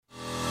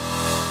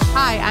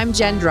Hi, I'm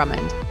Jenn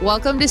Drummond.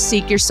 Welcome to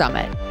Seek Your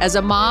Summit. As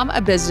a mom, a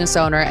business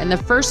owner, and the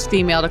first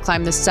female to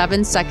climb the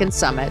 7-second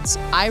summits,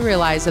 I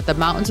realize that the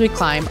mountains we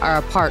climb are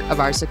a part of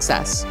our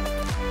success.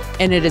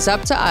 And it is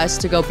up to us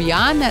to go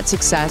beyond that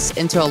success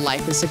into a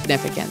life of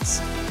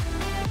significance.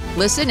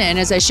 Listen in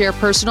as I share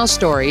personal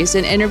stories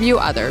and interview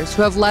others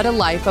who have led a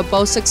life of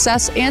both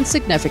success and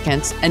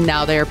significance, and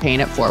now they are paying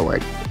it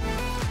forward.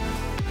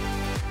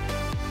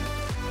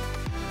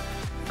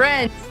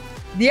 Friends,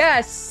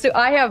 yes, so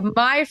I have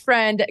my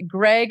friend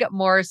Greg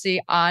Morrissey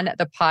on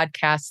the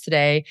podcast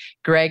today.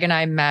 Greg and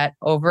I met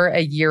over a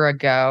year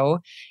ago.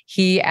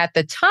 He, at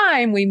the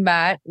time we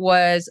met,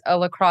 was a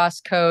lacrosse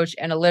coach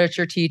and a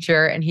literature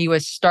teacher, and he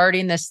was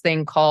starting this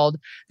thing called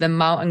the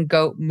Mountain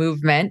Goat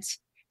Movement.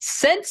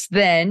 Since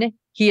then,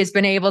 he has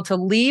been able to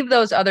leave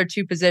those other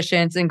two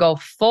positions and go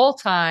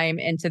full-time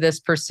into this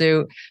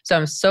pursuit. So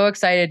I'm so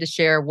excited to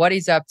share what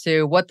he's up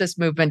to, what this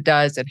movement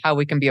does, and how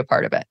we can be a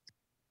part of it.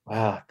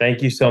 Wow.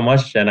 Thank you so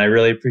much, Jenn. I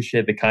really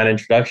appreciate the kind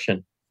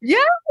introduction.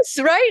 Yes,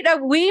 right.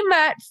 We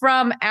met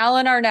from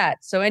Alan Arnett.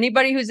 So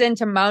anybody who's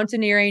into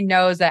mountaineering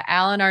knows that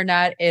Alan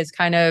Arnett is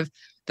kind of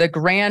the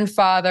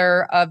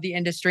grandfather of the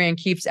industry and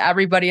keeps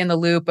everybody in the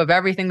loop of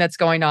everything that's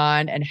going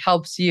on and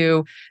helps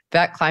you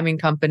vet climbing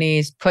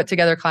companies, put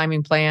together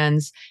climbing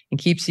plans, and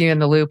keeps you in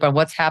the loop on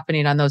what's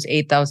happening on those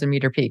 8,000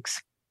 meter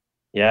peaks.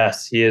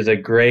 Yes, he is a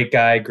great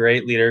guy,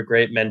 great leader,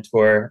 great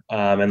mentor.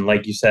 And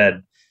like you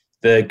said,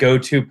 the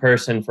go-to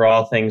person for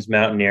all things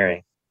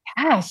mountaineering.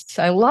 Yes,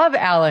 I love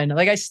Alan.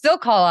 Like, I still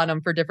call on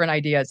him for different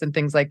ideas and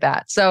things like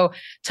that. So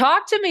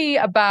talk to me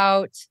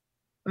about,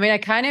 I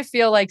kind of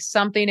feel like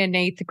something in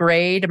 8th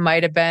grade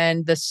might have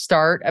been the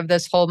start of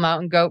this whole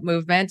mountain goat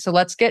movement. So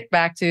let's get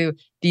back to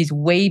these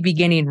way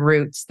beginning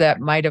roots that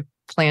might have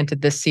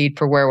planted the seed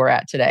for where we're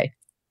at today.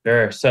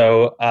 Sure.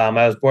 So I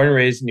was born and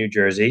raised in New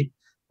Jersey.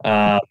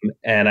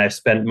 And I've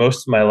spent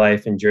most of my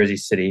life in Jersey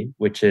City,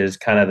 which is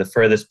kind of the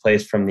furthest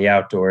place from the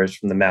outdoors,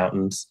 from the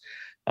mountains,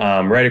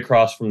 right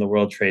across from the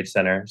World Trade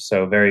Center.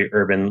 So very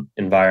urban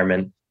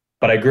environment.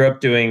 But I grew up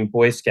doing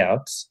Boy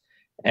Scouts.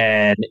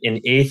 And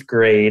in 8th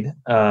grade,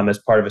 as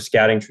part of a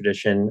scouting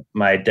tradition,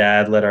 my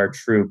dad led our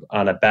troop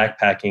on a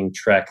backpacking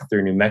trek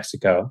through New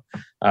Mexico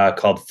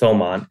called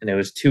Philmont. And it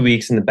was 2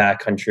 weeks in the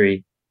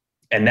backcountry.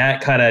 And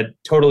that kind of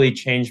totally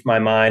changed my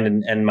mind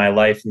and my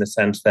life in the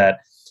sense that,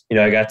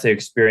 I got to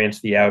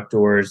experience the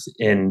outdoors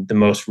in the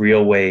most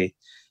real way.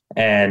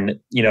 And,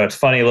 it's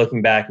funny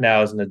looking back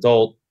now as an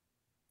adult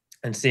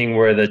and seeing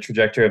where the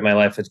trajectory of my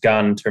life has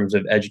gone in terms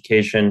of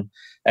education,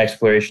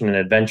 exploration, and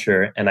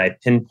adventure. And I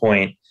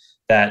pinpoint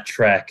that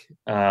trek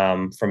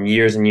from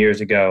years and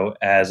years ago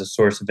as a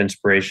source of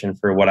inspiration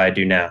for what I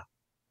do now.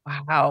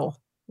 Wow.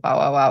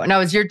 Now,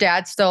 is your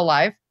dad still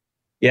alive?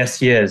 Yes,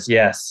 he is.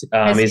 Yes.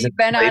 Has he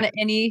been on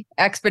any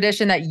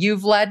expedition that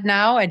you've led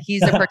now and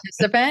he's a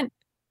participant?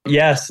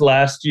 Yes,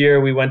 last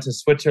year we went to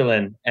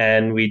Switzerland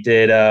and we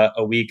did a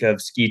week of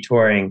ski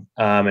touring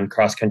and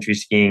cross-country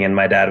skiing, and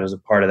my dad was a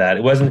part of that.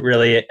 It wasn't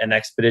really an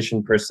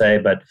expedition per se,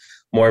 but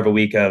more of a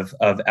week of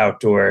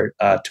outdoor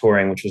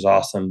touring, which was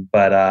awesome.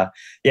 But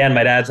and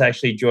my dad's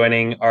actually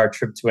joining our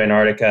trip to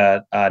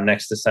Antarctica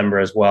next December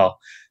as well.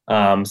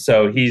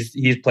 So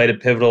he's played a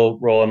pivotal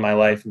role in my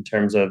life in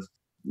terms of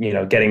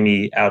getting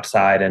me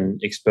outside and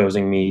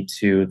exposing me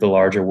to the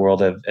larger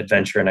world of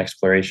adventure and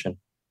exploration.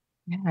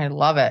 Yeah, I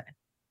love it.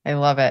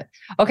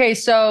 Okay,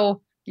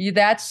 so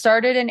that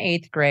started in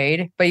 8th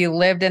grade, but you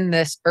lived in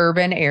this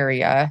urban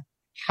area.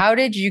 How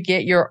did you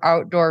get your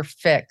outdoor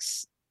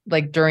fix,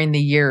 like during the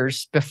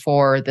years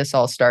before this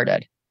all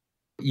started?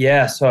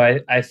 Yeah, so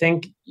I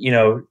think,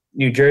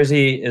 New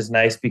Jersey is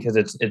nice because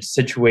it's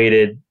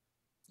situated,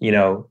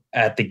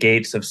 at the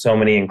gates of so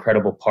many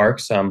incredible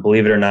parks.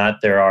 Believe it or not,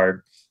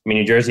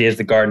 New Jersey is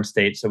the Garden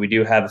State, so we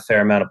do have a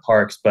fair amount of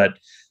parks, but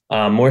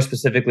more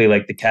specifically,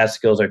 like the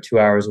Catskills are 2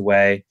 hours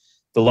away.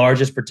 The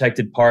largest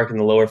protected park in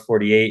the lower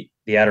 48,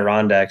 the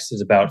Adirondacks, is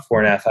about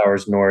 4.5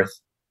 hours north.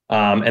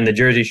 And the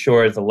Jersey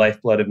Shore is the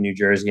lifeblood of New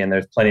Jersey, and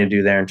there's plenty to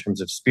do there in terms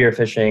of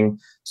spearfishing,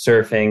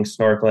 surfing,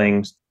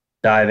 snorkeling,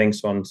 diving,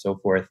 so on and so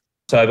forth.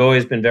 So I've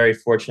always been very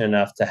fortunate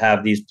enough to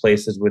have these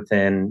places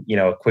within,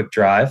 a quick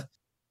drive.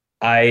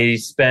 I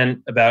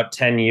spent about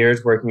 10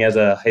 years working as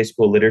a high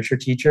school literature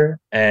teacher,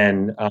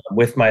 and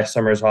with my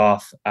summers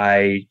off,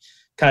 I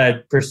kind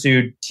of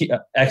pursued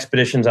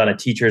expeditions on a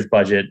teacher's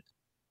budget,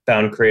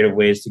 found creative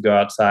ways to go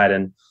outside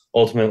and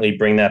ultimately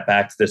bring that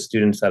back to the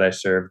students that I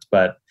served.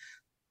 But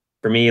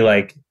for me,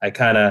 like, I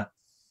kind of,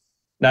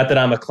 not that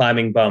I'm a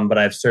climbing bum, but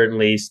I've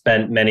certainly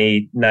spent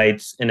many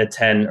nights in a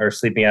tent or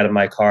sleeping out of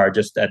my car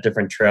just at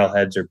different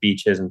trailheads or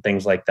beaches and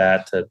things like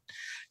that to,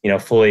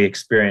 fully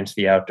experience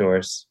the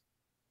outdoors.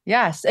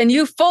 Yes. And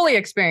you fully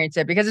experience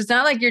it because it's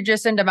not like you're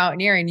just into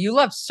mountaineering. You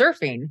love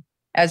surfing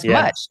as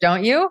much,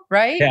 don't you?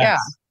 Right? Yes.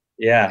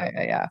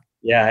 Yeah.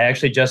 I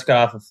actually just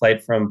got off a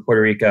flight from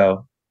Puerto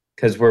Rico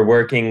because we're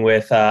working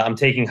with, I'm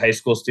taking high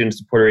school students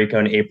to Puerto Rico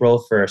in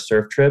April for a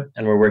surf trip,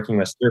 and we're working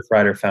with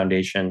Surfrider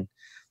Foundation,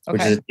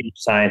 which is a team of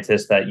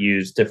scientists that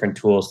use different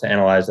tools to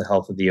analyze the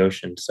health of the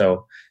ocean.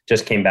 So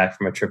just came back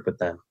from a trip with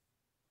them.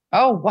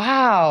 Oh,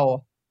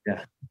 wow.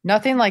 Yeah.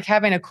 Nothing like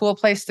having a cool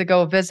place to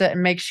go visit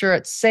and make sure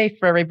it's safe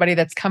for everybody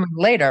that's coming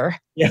later.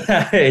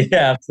 Yeah,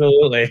 yeah,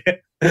 absolutely.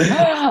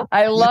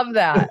 I love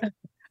that.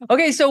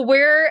 Okay, so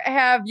where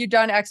have you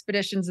done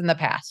expeditions in the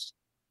past?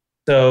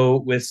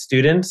 So with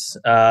students,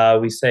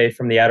 we say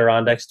from the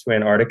Adirondacks to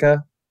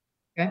Antarctica.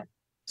 Okay.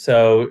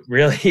 So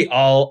really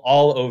all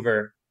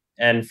over.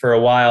 And for a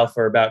while,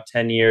 for about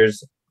 10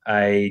 years,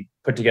 I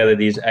put together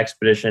these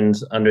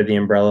expeditions under the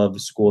umbrella of the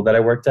school that I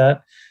worked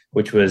at,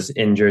 which was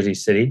in Jersey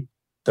City.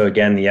 So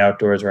again, the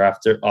outdoors are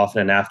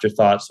often an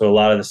afterthought. So a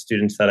lot of the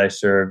students that I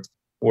served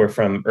were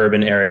from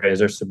urban areas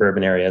or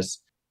suburban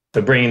areas.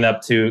 So bringing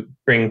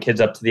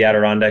kids up to the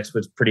Adirondacks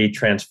was pretty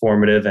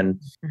transformative. And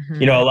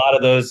a lot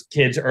of those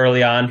kids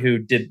early on who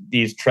did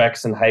these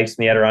treks and hikes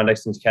in the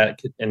Adirondacks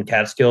and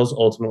Catskills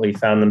ultimately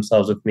found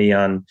themselves with me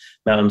on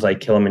mountains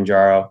like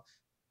Kilimanjaro,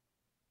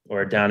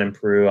 or down in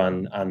Peru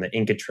on the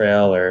Inca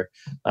Trail, or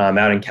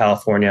out in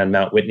California on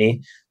Mount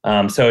Whitney.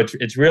 So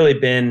it's really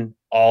been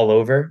all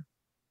over.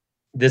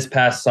 This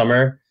past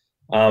summer,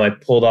 I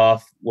pulled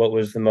off what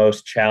was the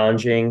most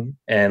challenging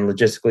and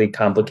logistically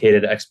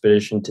complicated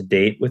expedition to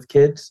date with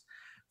kids.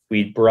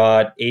 We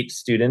brought 8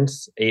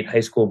 high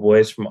school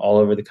boys from all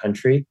over the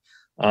country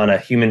on a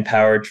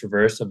human-powered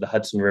traverse of the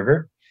Hudson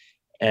River.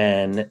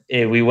 And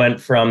we went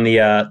from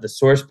the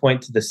source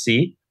point to the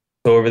sea.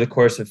 So over the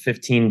course of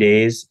 15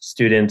 days,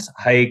 students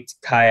hiked,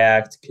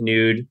 kayaked,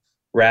 canoed,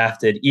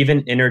 rafted,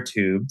 even inner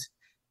tubed,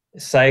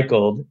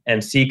 cycled,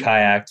 and sea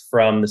kayaked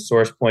from the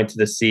source point to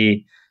the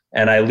sea.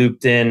 And I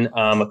looped in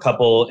a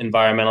couple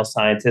environmental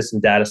scientists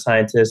and data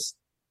scientists.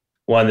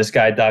 This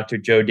guy, Dr.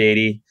 Joe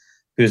Dady,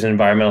 who's an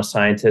environmental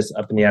scientist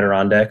up in the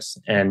Adirondacks,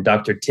 and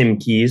Dr. Tim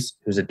Keyes,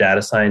 who's a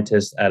data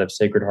scientist out of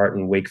Sacred Heart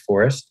in Wake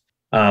Forest.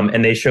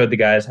 And they showed the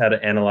guys how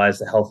to analyze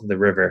the health of the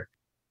river.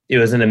 It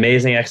was an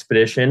amazing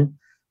expedition.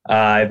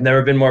 I've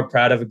never been more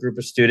proud of a group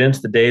of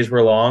students. The days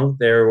were long.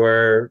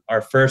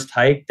 Our first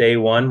hike, day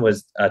one,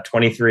 was a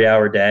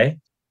 23-hour day.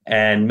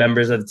 And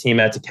members of the team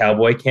had to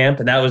cowboy camp.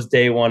 And that was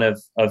day one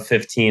of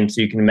 15. So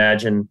you can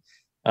imagine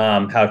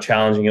how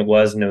challenging it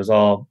was. And it was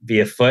all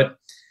via foot.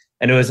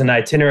 And it was an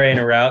itinerary and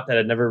a route that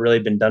had never really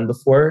been done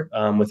before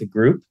with a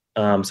group.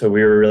 So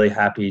we were really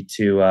happy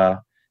to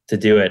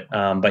do it.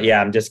 But yeah,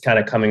 I'm just kind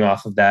of coming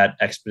off of that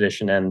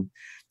expedition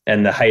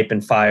and the hype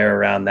and fire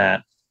around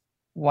that.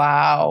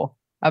 Wow.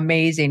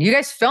 Amazing. You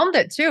guys filmed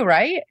it too,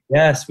 right?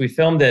 Yes, we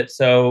filmed it.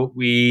 So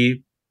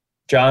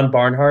John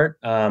Barnhart,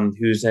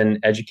 who's an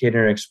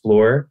educator and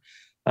explorer,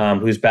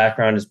 whose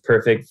background is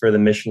perfect for the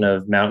mission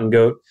of Mountain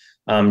Goat,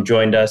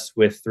 joined us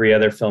with 3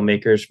 other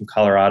filmmakers from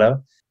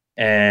Colorado.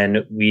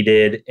 And we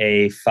did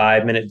a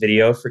 5-minute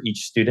video for each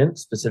student,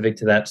 specific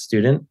to that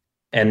student.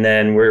 And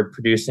then we're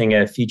producing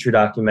a feature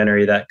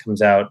documentary that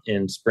comes out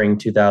in spring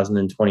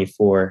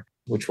 2024,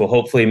 which will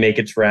hopefully make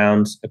its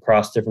rounds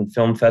across different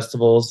film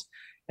festivals.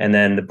 And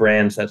then the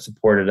brands that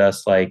supported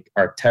us, like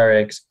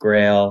Arc'teryx,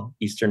 Grail,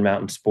 Eastern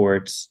Mountain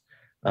Sports,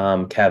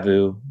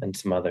 Cavu, and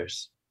some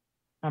others.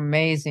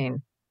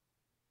 Amazing.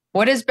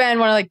 What has been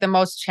one of the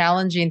most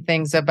challenging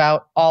things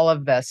about all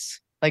of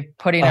this,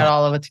 putting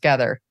all of it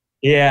together?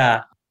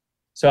 Yeah.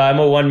 So I'm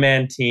a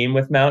one-man team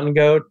with Mountain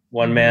Goat,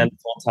 one man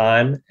full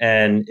time.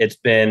 And it's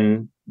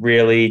been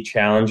really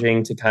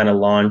challenging to kind of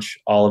launch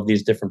all of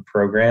these different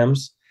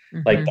programs.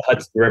 Like the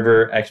Hudson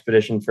River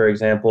expedition, for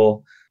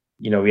example,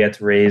 we had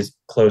to raise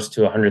close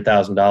to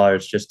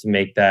 $100,000 just to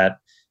make that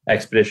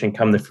expedition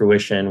come to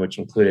fruition, which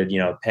included,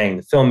 paying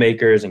the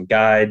filmmakers and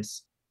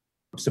guides.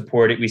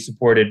 We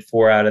supported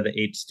 4 out of the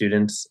 8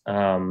 students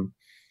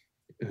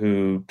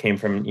who came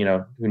from,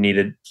 who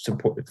needed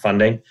support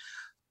funding.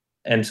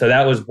 And so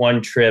that was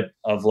one trip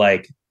of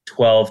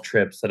 12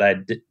 trips that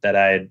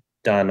I had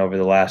done over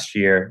the last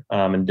year,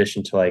 in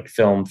addition to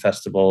film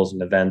festivals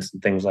and events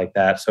and things like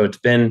that. So it's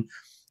been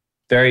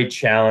very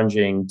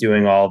challenging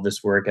doing all of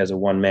this work as a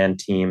one-man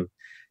team.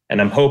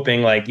 And I'm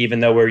hoping, even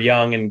though we're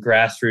young and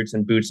grassroots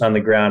and boots on the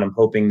ground, I'm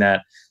hoping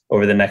that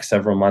over the next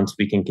several months,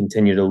 we can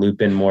continue to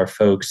loop in more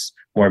folks,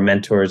 more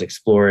mentors,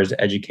 explorers,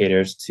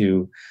 educators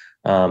to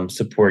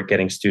support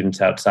getting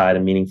students outside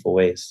in meaningful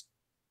ways.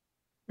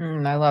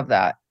 I love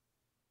that.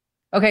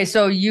 Okay,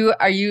 so are you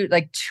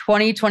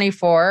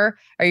 2024,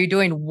 are you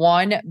doing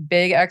one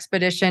big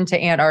expedition to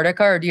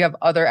Antarctica, or do you have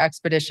other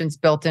expeditions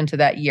built into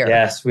that year?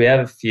 Yes, we have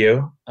a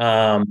few.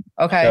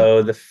 Okay.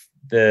 So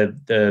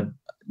the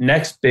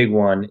next big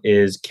one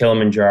is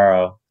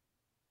Kilimanjaro.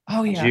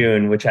 Oh, yeah.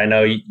 June, which I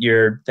know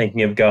you're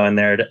thinking of going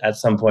there at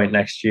some point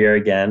next year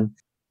again.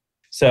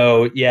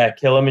 So yeah,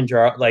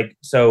 Kilimanjaro,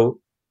 so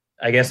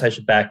I guess I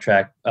should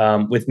backtrack.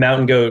 With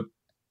Mountain Goat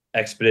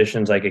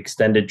expeditions,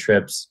 extended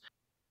trips,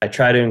 I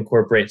try to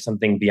incorporate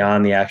something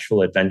beyond the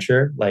actual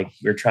adventure.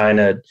 We're trying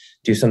to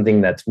do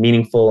something that's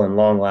meaningful and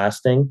long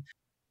lasting.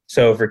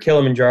 So for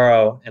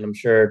Kilimanjaro, and I'm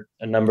sure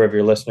a number of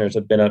your listeners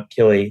have been up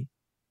Kili,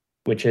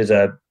 which is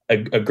a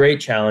great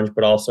challenge,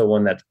 but also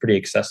one that's pretty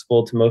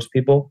accessible to most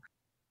people.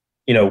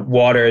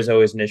 water is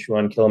always an issue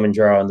on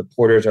Kilimanjaro, and the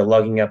porters are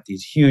lugging up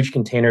these huge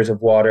containers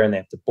of water and they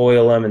have to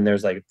boil them. And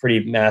there's like a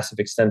pretty massive,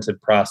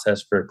 extensive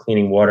process for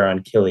cleaning water on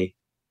Kili.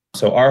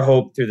 So our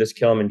hope through this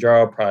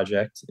Kilimanjaro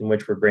project, in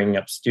which we're bringing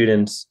up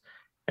students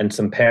and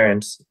some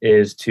parents,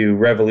 is to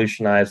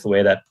revolutionize the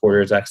way that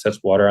porters access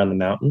water on the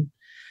mountain.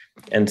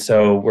 And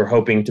so we're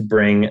hoping to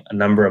bring a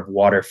number of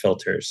water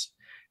filters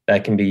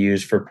that can be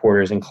used for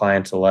porters and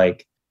clients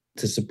alike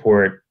to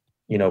support,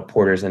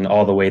 porters in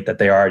all the weight that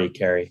they already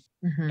carry.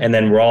 Mm-hmm. And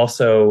then we're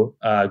also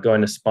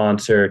going to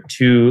sponsor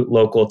 2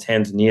 local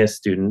Tanzania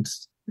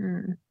students.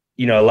 Mm.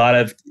 A lot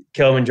of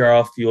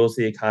Kilimanjaro fuels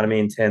the economy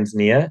in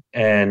Tanzania.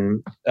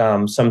 And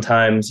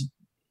sometimes,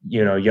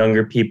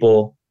 younger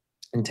people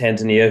in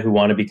Tanzania who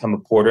want to become a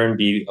porter and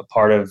be a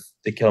part of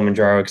the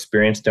Kilimanjaro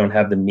experience don't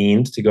have the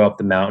means to go up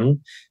the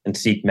mountain and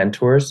seek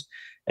mentors.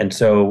 And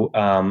so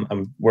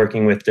I'm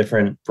working with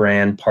different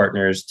brand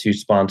partners to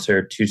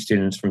sponsor 2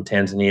 students from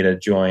Tanzania to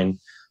join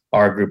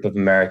our group of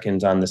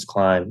Americans on this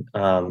climb,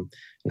 and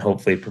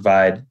hopefully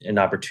provide an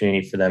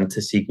opportunity for them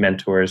to seek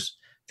mentors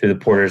through the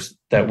porters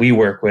that we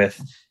work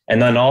with.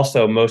 And then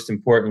also, most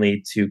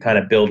importantly, to kind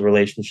of build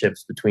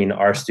relationships between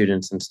our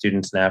students and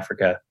students in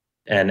Africa.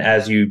 And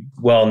as you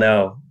well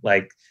know,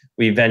 like,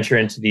 we venture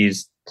into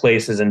these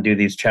places and do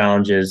these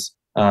challenges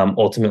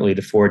ultimately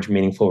to forge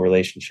meaningful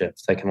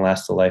relationships that can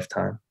last a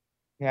lifetime.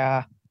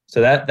 Yeah.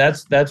 So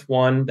that's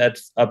one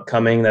that's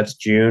upcoming. That's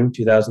June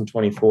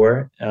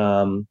 2024.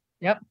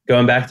 Yep.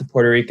 Going back to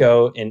Puerto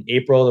Rico in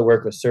April to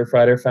work with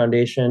Surfrider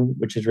Foundation,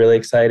 which is really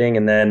exciting.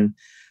 And then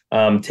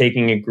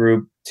taking a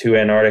group to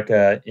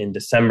Antarctica in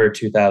December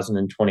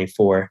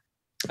 2024.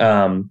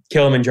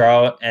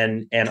 Kilimanjaro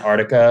and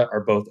Antarctica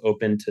are both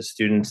open to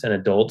students and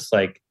adults,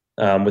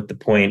 with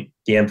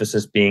the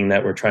emphasis being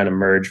that we're trying to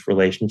merge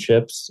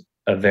relationships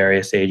of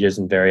various ages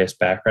and various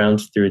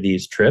backgrounds through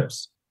these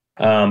trips.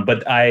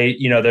 But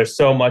there's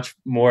so much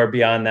more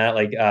beyond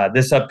that.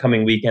 This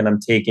upcoming weekend, I'm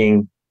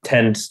taking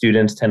 10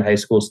 high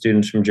school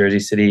students from Jersey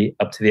City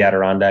up to the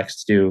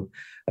Adirondacks to do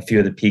a few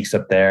of the peaks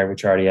up there,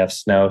 which already have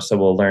snow. So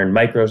we'll learn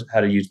how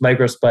to use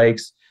micro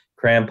spikes,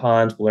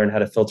 crampons. We'll learn how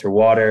to filter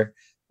water.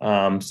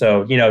 2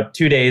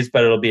 days,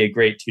 but it'll be a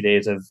great 2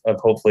 days of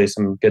hopefully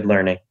some good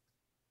learning.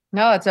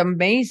 No, it's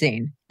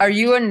amazing. Are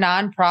you a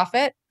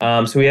nonprofit?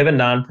 So we have a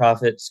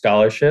nonprofit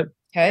scholarship,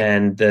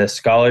 and the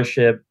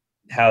scholarship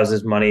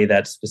houses money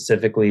that's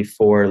specifically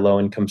for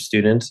low-income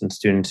students and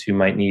students who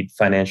might need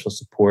financial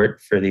support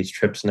for these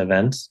trips and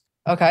events.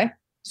 Okay.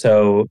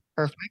 So,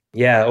 perfect.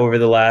 Yeah, over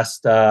the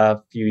last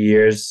few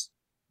years,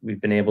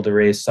 we've been able to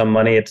raise some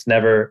money. It's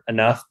never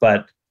enough,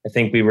 but I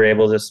think we were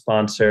able to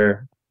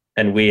sponsor,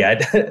 and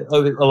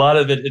a lot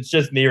of it, it's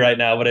just me right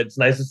now, but it's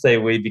nice to say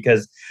we,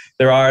 because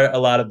there are a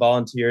lot of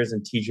volunteers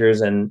and teachers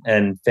and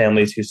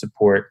families who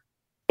support.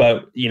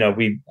 But,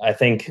 I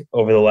think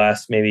over the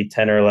last maybe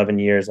 10 or 11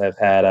 years, I've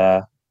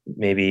had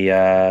maybe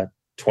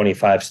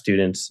 25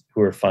 students who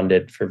were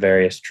funded for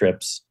various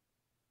trips.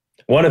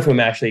 One of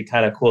whom, actually,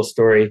 kind of cool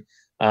story,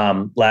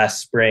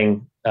 last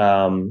spring,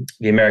 the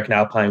American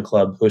Alpine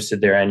Club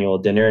hosted their annual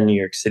dinner in New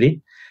York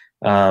City.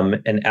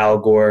 And Al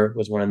Gore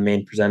was one of the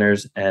main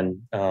presenters, and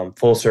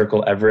Full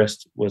Circle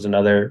Everest was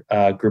another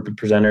group of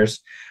presenters.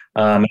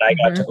 And I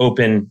got to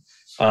open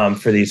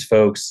for these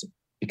folks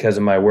because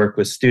of my work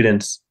with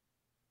students.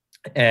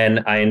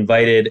 And I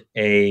invited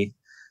a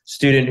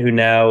student who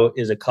now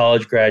is a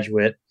college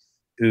graduate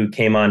who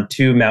came on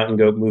 2 Mountain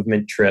Goat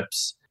Movement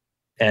trips.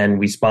 And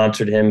we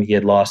sponsored him. He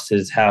had lost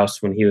his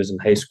house when he was in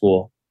high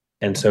school.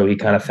 And so he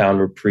kind of found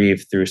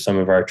reprieve through some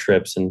of our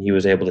trips, and he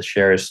was able to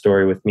share his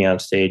story with me on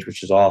stage,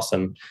 which is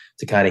awesome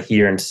to kind of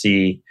hear and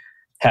see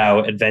how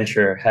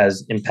adventure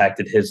has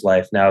impacted his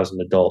life now as an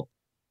adult.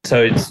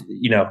 So it's,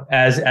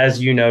 as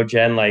you know,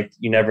 Jen,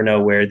 you never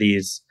know where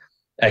these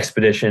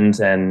expeditions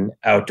and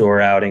outdoor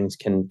outings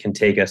can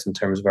take us in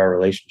terms of our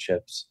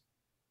relationships.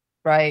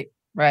 Right.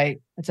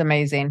 It's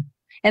amazing.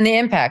 And the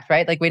impact,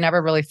 right? We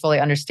never really fully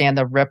understand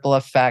the ripple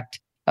effect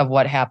of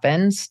what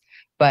happens,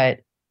 but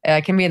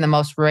it can be in the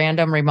most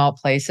random, remote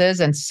places,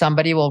 and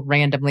somebody will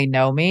randomly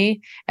know me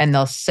and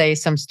they'll say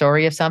some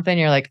story of something.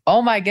 You're like,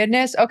 oh my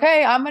goodness.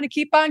 Okay. I'm going to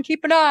keep on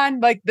keeping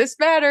on. This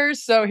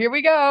matters. So here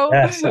we go.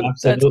 Yes, absolutely.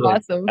 That's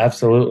awesome.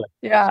 Absolutely.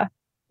 Yeah.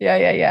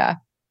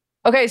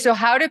 Okay. So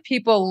how do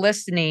people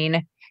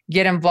listening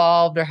get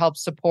involved or help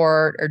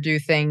support or do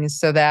things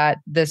so that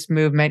this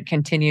movement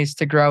continues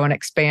to grow and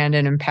expand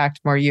and impact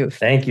more youth?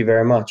 Thank you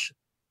very much.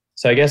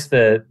 So I guess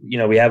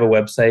we have a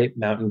website,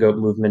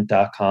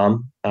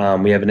 mountaingoatmovement.com.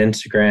 We have an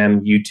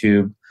Instagram,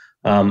 YouTube,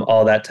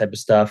 all that type of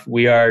stuff.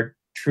 We are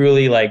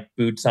truly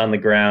boots on the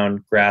ground,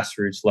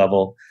 grassroots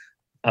level.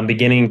 I'm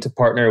beginning to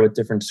partner with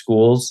different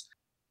schools,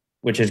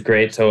 which is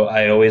great. So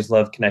I always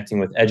love connecting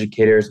with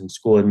educators and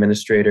school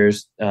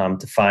administrators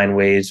to find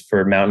ways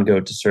for Mountain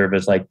Goat to serve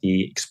as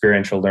the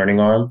experiential learning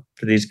arm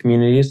for these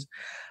communities.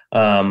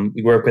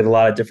 We work with a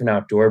lot of different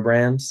outdoor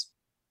brands.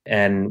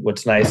 And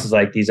what's nice is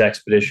these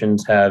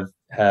expeditions have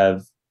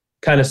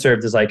kind of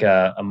served as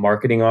a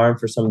marketing arm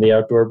for some of the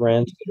outdoor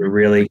brands that are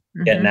really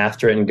getting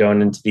after it and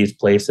going into these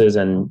places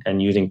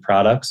and using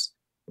products.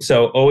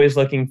 So always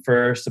looking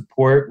for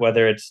support,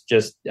 whether it's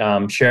just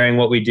sharing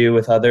what we do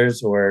with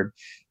others or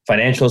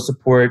financial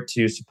support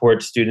to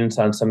support students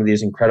on some of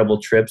these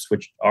incredible trips,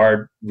 which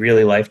are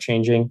really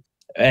life-changing.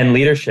 And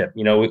leadership,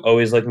 we're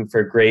always looking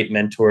for great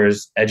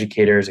mentors,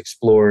 educators,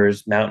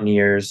 explorers,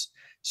 mountaineers,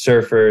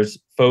 surfers,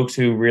 folks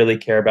who really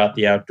care about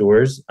the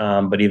outdoors,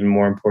 but even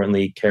more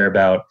importantly, care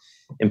about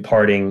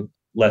imparting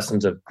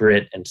lessons of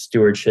grit and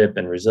stewardship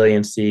and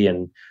resiliency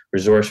and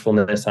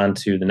resourcefulness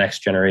onto the next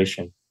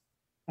generation.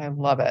 I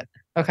love it.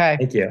 Okay.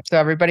 Thank you. So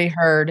everybody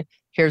heard,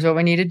 here's what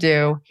we need to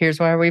do. Here's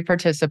why we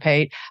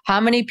participate. How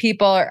many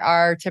people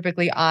are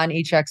typically on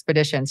each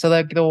expedition? So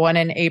the one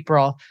in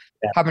April,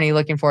 how many are you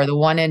looking for? The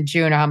one in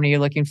June, how many are you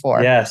looking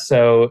for? Yeah.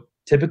 So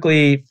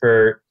typically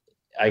for,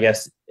 I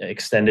guess,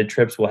 extended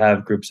trips, we'll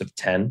have groups of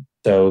 10.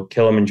 So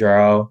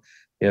Kilimanjaro,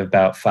 we have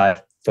about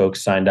 5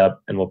 folks signed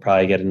up, and we'll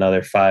probably get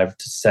another 5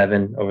 to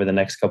 7 over the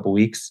next couple of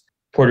weeks.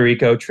 Puerto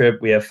Rico trip,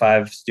 we have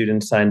 5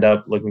 students signed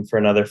up, looking for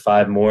another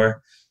 5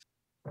 more.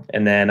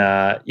 And then,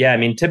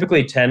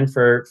 typically 10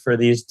 for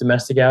these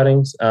domestic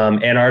outings.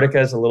 Antarctica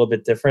is a little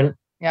bit different.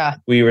 Yeah.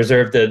 We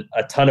reserved a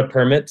ton of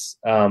permits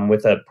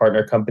with a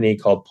partner company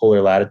called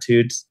Polar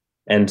Latitudes.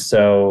 And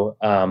so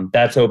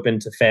that's open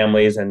to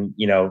families and,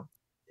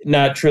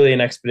 not truly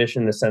an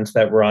expedition in the sense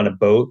that we're on a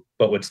boat,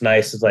 but what's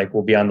nice is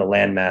we'll be on the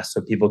landmass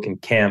so people can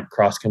camp,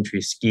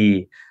 cross-country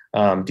ski,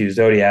 do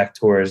Zodiac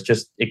tours,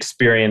 just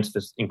experience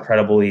this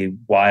incredibly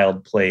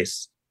wild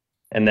place.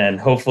 And then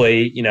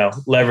hopefully,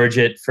 leverage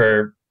it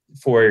for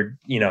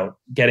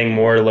getting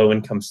more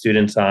low-income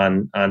students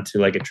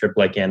onto a trip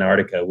like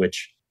Antarctica,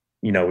 which,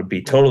 would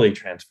be totally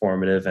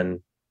transformative.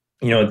 And,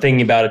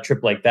 thinking about a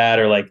trip like that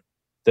or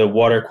the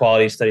water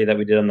quality study that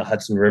we did on the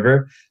Hudson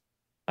River,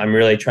 I'm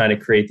really trying to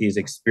create these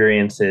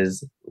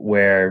experiences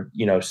where,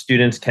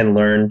 students can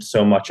learn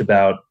so much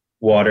about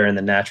water and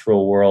the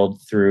natural world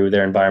through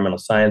their environmental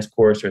science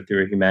course or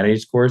through a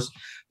humanities course.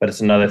 But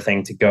it's another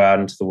thing to go out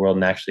into the world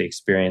and actually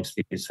experience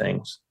these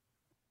things.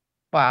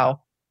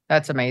 Wow.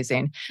 That's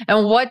amazing.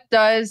 And what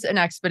does an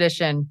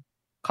expedition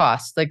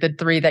cost? The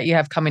 3 that you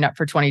have coming up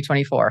for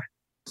 2024?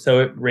 So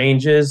it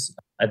ranges.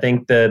 I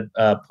think the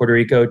Puerto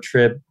Rico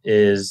trip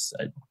is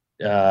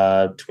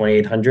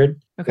 $2,800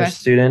 per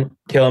student.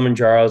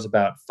 Kilimanjaro is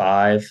about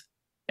 $5,000,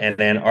 and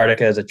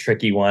Antarctica is a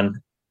tricky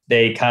one.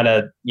 They kind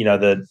of,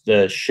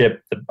 the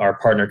ship, our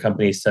partner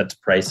company sets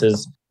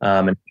prices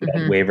and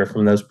waiver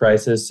from those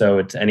prices. So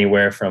it's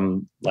anywhere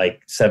from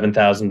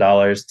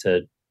 $7,000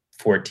 to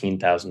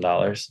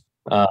 $14,000.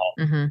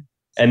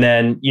 And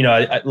then,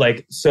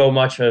 I so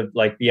much of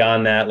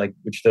beyond that,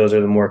 which those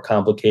are the more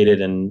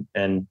complicated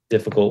and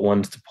difficult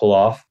ones to pull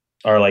off,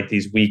 are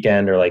these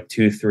weekend or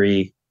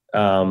 2-3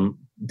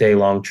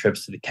 day-long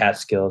trips to the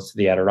Catskills, to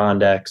the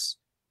Adirondacks.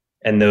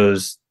 And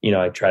those,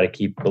 I try to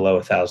keep below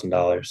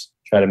 $1,000,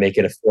 try to make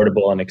it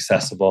affordable and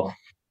accessible.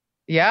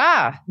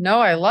 Yeah, no,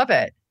 I love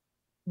it.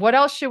 What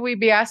else should we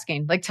be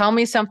asking? Tell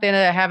me something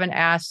that I haven't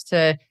asked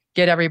to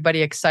get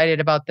everybody excited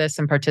about this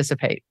and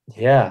participate.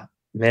 Yeah,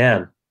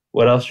 man.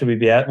 What else should we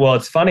be at? Well,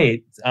 it's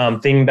funny,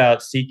 thinking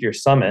about Seek Your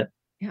Summit,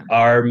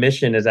 our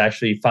mission is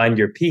actually Find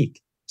Your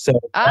Peak. So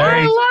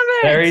I love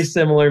it. Very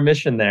similar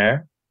mission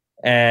there.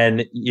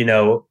 And,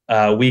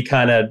 we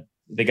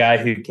the guy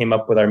who came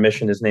up with our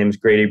mission, his name's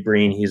Grady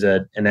Breen. He's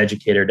an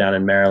educator down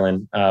in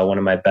Maryland, one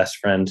of my best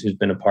friends who's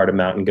been a part of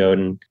Mountain Goat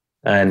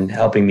and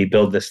helping me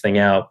build this thing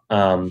out.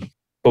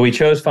 But we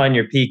chose Find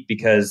Your Peak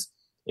because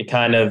it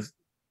kind of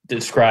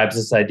describes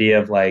this idea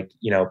of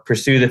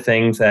pursue the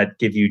things that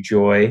give you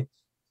joy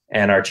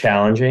and are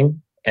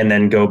challenging, and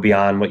then go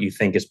beyond what you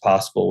think is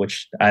possible,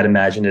 which I'd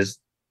imagine is,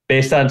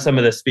 based on some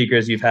of the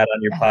speakers you've had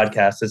on your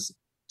podcast, is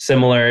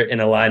similar in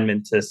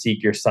alignment to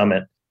Seek Your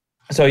Summit.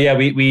 So yeah,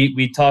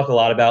 we talk a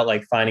lot about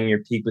finding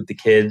your peak with the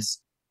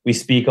kids. We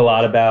speak a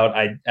lot about,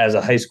 as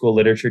a high school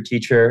literature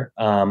teacher,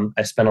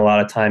 I spent a lot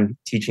of time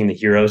teaching the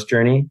hero's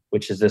journey,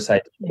 which is this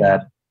idea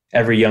that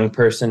every young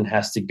person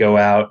has to go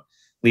out,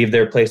 leave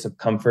their place of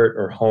comfort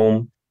or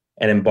home,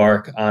 and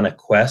embark on a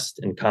quest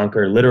and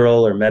conquer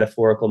literal or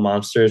metaphorical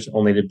monsters,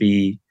 only to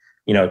be,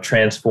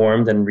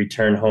 transformed and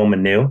return home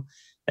anew,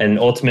 and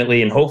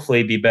ultimately and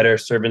hopefully be better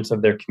servants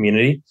of their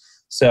community.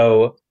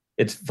 So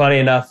it's funny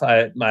enough,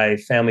 my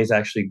family's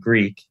actually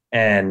Greek,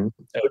 and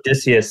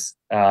Odysseus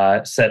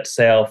set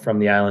sail from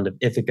the island of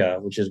Ithaca,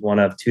 which is one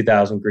of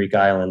 2,000 Greek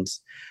islands.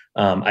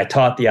 I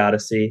taught the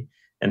Odyssey,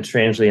 and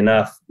strangely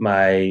enough,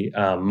 my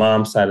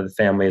mom's side of the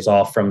family is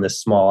all from this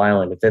small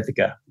island of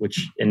Ithaca,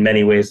 which in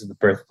many ways is the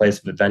birthplace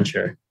of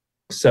adventure.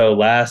 So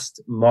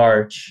last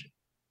March,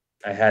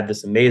 I had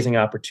this amazing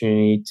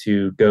opportunity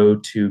to go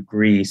to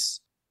Greece,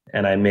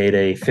 and I made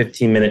a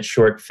 15-minute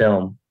short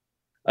film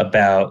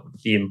about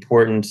the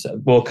importance,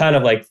 kind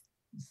of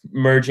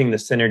merging the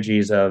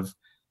synergies of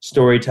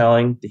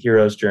storytelling, the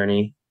hero's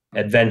journey,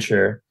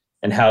 adventure,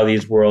 and how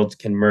these worlds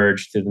can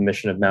merge through the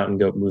mission of Mountain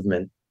Goat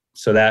Movement.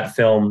 So that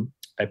film,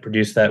 I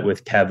produced that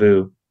with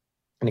Cavu,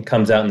 and it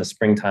comes out in the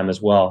springtime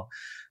as well.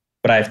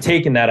 But I've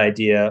taken that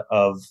idea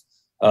of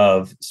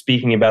of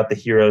speaking about the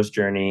hero's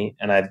journey.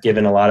 And I've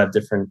given a lot of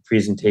different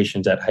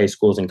presentations at high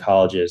schools and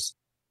colleges,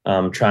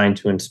 trying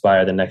to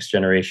inspire the next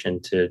generation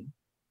to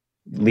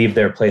leave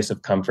their place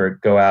of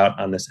comfort, go out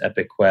on this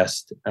epic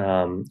quest,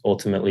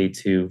 ultimately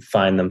to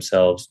find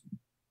themselves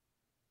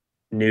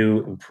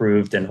new,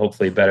 improved, and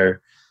hopefully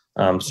better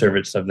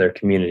servants of their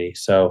community.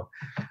 So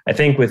I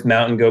think with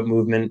Mountain Goat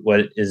Movement,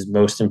 what is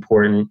most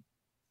important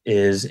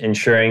is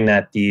ensuring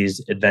that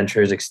these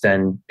adventures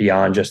extend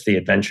beyond just the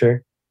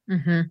adventure.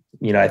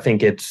 Mm-hmm. I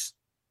think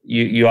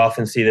you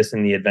often see this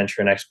in the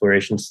adventure and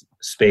exploration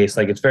space.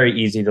 Like, it's very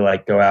easy to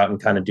like go out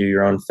and kind of do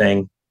your own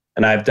thing.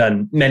 And I've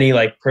done many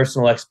like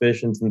personal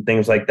expeditions and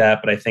things like that.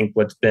 But I think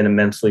what's been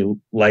immensely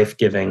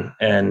life-giving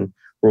and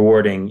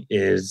rewarding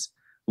is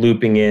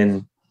looping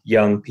in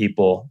young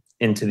people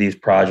into these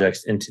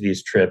projects, into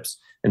these trips,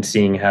 and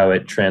seeing how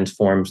it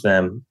transforms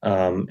them,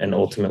 and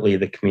ultimately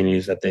the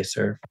communities that they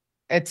serve.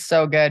 It's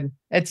so good.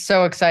 It's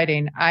so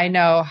exciting. I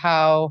know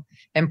how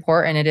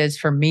important it is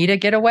for me to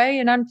get away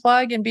and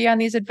unplug and be on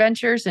these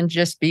adventures and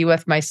just be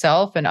with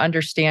myself and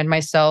understand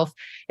myself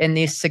in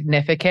these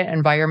significant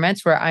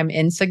environments where I'm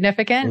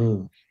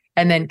insignificant.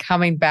 And then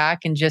coming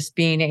back and just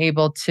being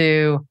able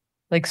to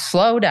like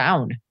slow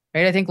down,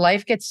 right? I think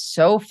life gets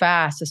so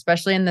fast,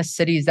 especially in the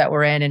cities that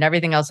we're in and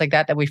everything else like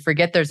that, that we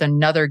forget there's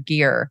another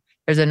gear,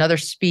 there's another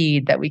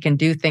speed that we can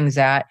do things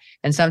at.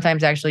 And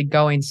sometimes actually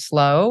going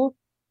slow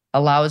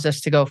allows us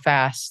to go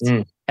fast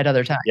at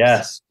other times.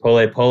 Yes.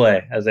 Pole pole,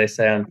 as they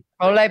say on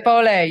pole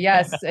pole.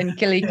 Yes. And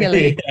killy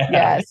killy. Yeah.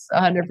 Yes.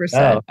 100%.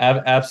 Oh,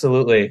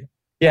 absolutely.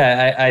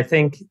 Yeah. I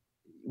think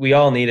we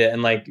all need it.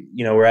 And like,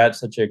 we're at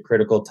such a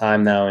critical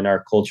time now in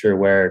our culture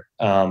where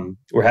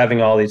we're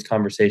having all these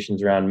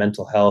conversations around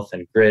mental health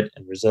and grit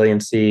and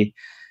resiliency.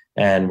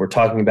 And we're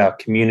talking about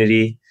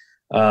community.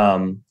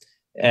 And,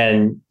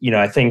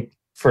 I think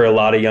for a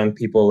lot of young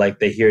people, like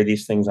they hear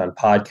these things on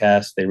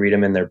podcasts, they read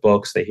them in their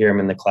books, they hear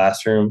them in the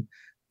classroom.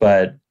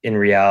 But in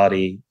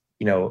reality,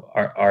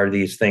 are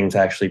these things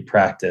actually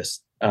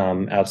practiced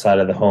outside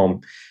of the home?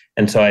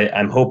 And so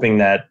I'm hoping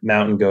that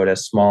Mountain Goat,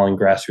 as small and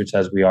grassroots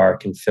as we are,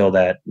 can fill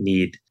that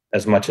need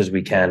as much as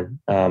we can.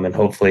 And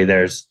hopefully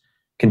there's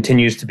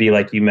continues to be,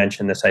 like you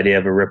mentioned, this idea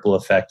of a ripple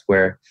effect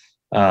where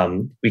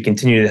we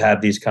continue to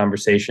have these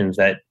conversations,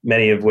 that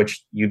many of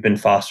which you've been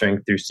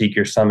fostering through Seek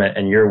Your Summit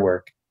and your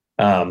work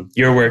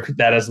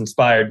that has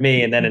inspired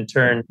me. And then in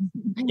turn,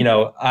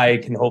 I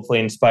can hopefully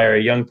inspire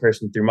a young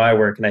person through my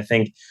work. And I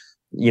think,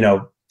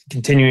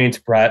 continuing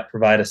to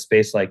provide a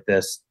space like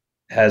this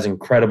has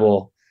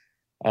incredible,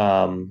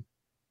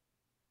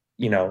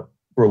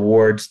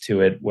 rewards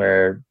to it,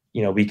 where,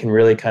 we can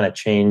really kind of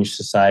change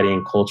society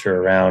and culture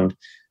around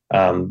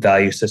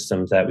value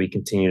systems that we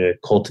continue to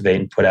cultivate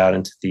and put out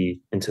into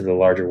the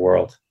larger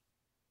world.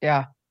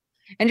 Yeah.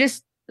 And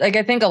just like,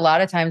 I think a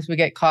lot of times we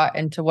get caught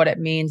into what it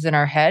means in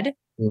our head.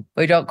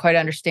 We don't quite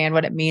understand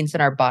what it means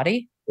in our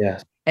body.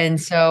 Yeah.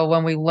 And so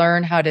when we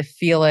learn how to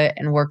feel it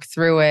and work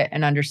through it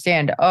and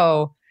understand,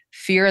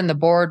 fear in the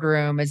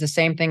boardroom is the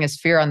same thing as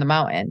fear on the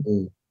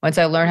mountain. Once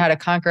I learn how to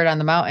conquer it on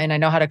the mountain, I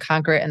know how to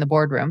conquer it in the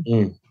boardroom.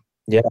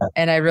 Yeah.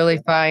 And I really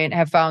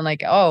have found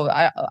like,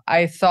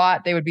 I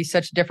thought they would be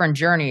such different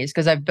journeys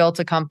because I've built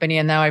a company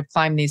and now I've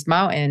climbed these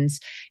mountains.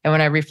 And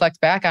when I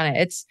reflect back on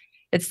it,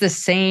 it's the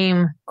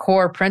same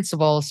core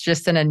principles,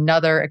 just in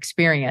another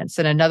experience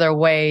and another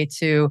way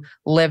to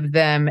live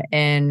them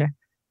and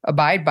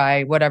abide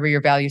by whatever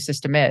your value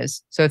system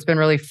is. So it's been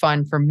really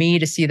fun for me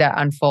to see that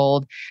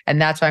unfold.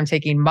 And that's why I'm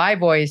taking my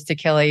boys to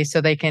Killy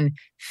so they can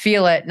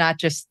feel it, not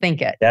just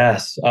think it.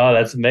 Yes. Oh,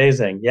 that's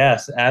amazing.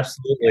 Yes,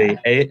 absolutely.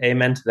 Yeah.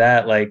 Amen to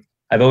that. Like,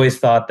 I've always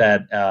thought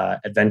that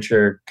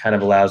adventure kind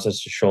of allows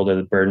us to shoulder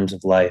the burdens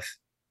of life.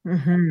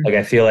 Mm-hmm. Like,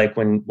 I feel like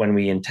when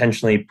we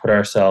intentionally put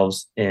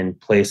ourselves in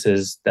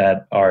places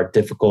that are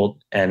difficult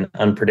and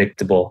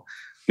unpredictable,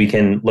 we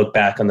can look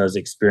back on those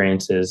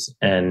experiences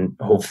and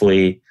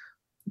hopefully,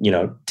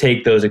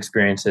 take those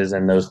experiences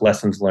and those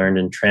lessons learned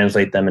and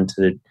translate them into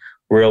the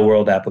real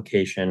world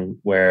application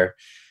where,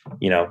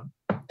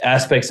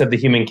 aspects of the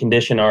human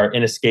condition are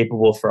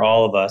inescapable for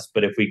all of us.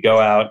 But if we go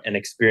out and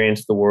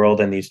experience the world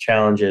and these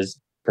challenges,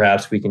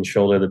 perhaps we can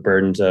shoulder the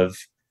burdens of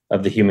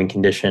the human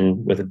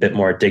condition with a bit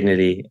more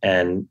dignity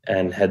and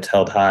heads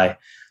held high.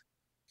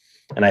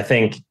 And I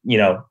think,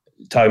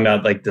 talking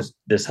about like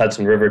this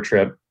Hudson River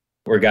trip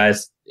where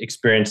guys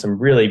experience some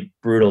really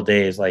brutal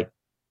days, like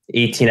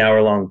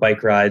 18-hour-long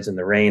bike rides in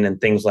the rain and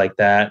things like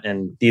that.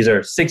 And these are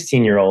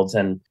 16-year-olds.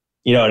 And,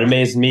 it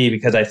amazed me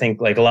because I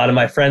think like a lot of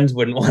my friends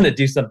wouldn't want to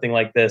do something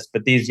like this,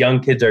 but these young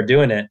kids are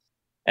doing it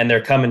and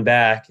they're coming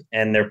back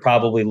and they're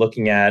probably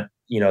looking at,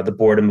 the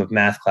boredom of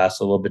math class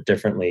a little bit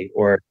differently.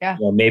 Or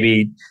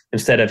maybe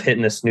instead of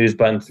hitting the snooze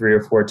button 3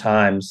 or 4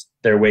 times,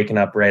 they're waking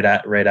up right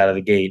out of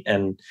the gate.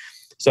 And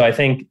so I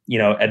think,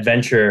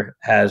 adventure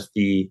has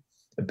the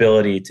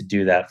ability to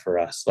do that for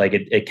us. Like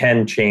it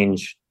can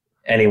change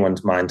anyone's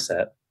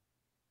mindset.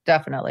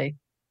 Definitely.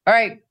 All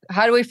right.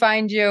 How do we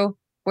find you?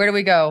 Where do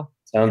we go?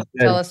 Sounds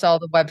Tell good. us all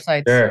the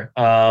websites.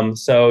 Sure.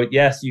 So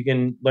yes, you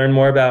can learn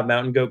more about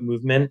Mountain Goat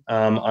Movement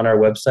on our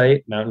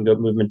website,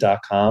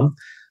 mountaingoatmovement.com.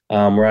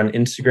 We're on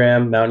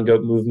Instagram, Mountain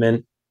Goat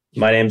Movement.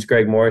 My name's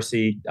Greg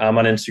Morrissey. I'm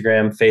on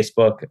Instagram,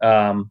 Facebook.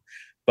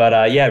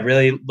 But yeah,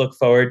 really look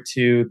forward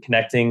to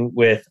connecting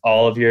with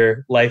all of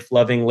your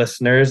life-loving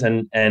listeners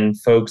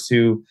and folks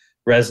who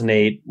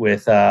resonate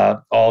with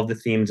all of the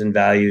themes and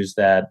values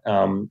that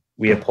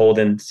we uphold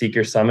in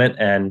Seeker Summit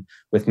and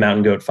with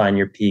Mountain Goat Find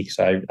Your Peak.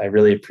 So I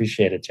really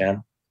appreciate it,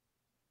 Jenn.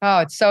 Oh,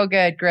 it's so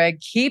good, Greg.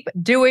 Keep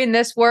doing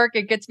this work.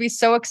 It gets me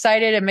so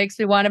excited. It makes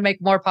me want to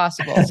make more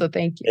possible. So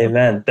thank you.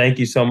 Amen. Thank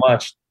you so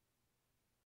much.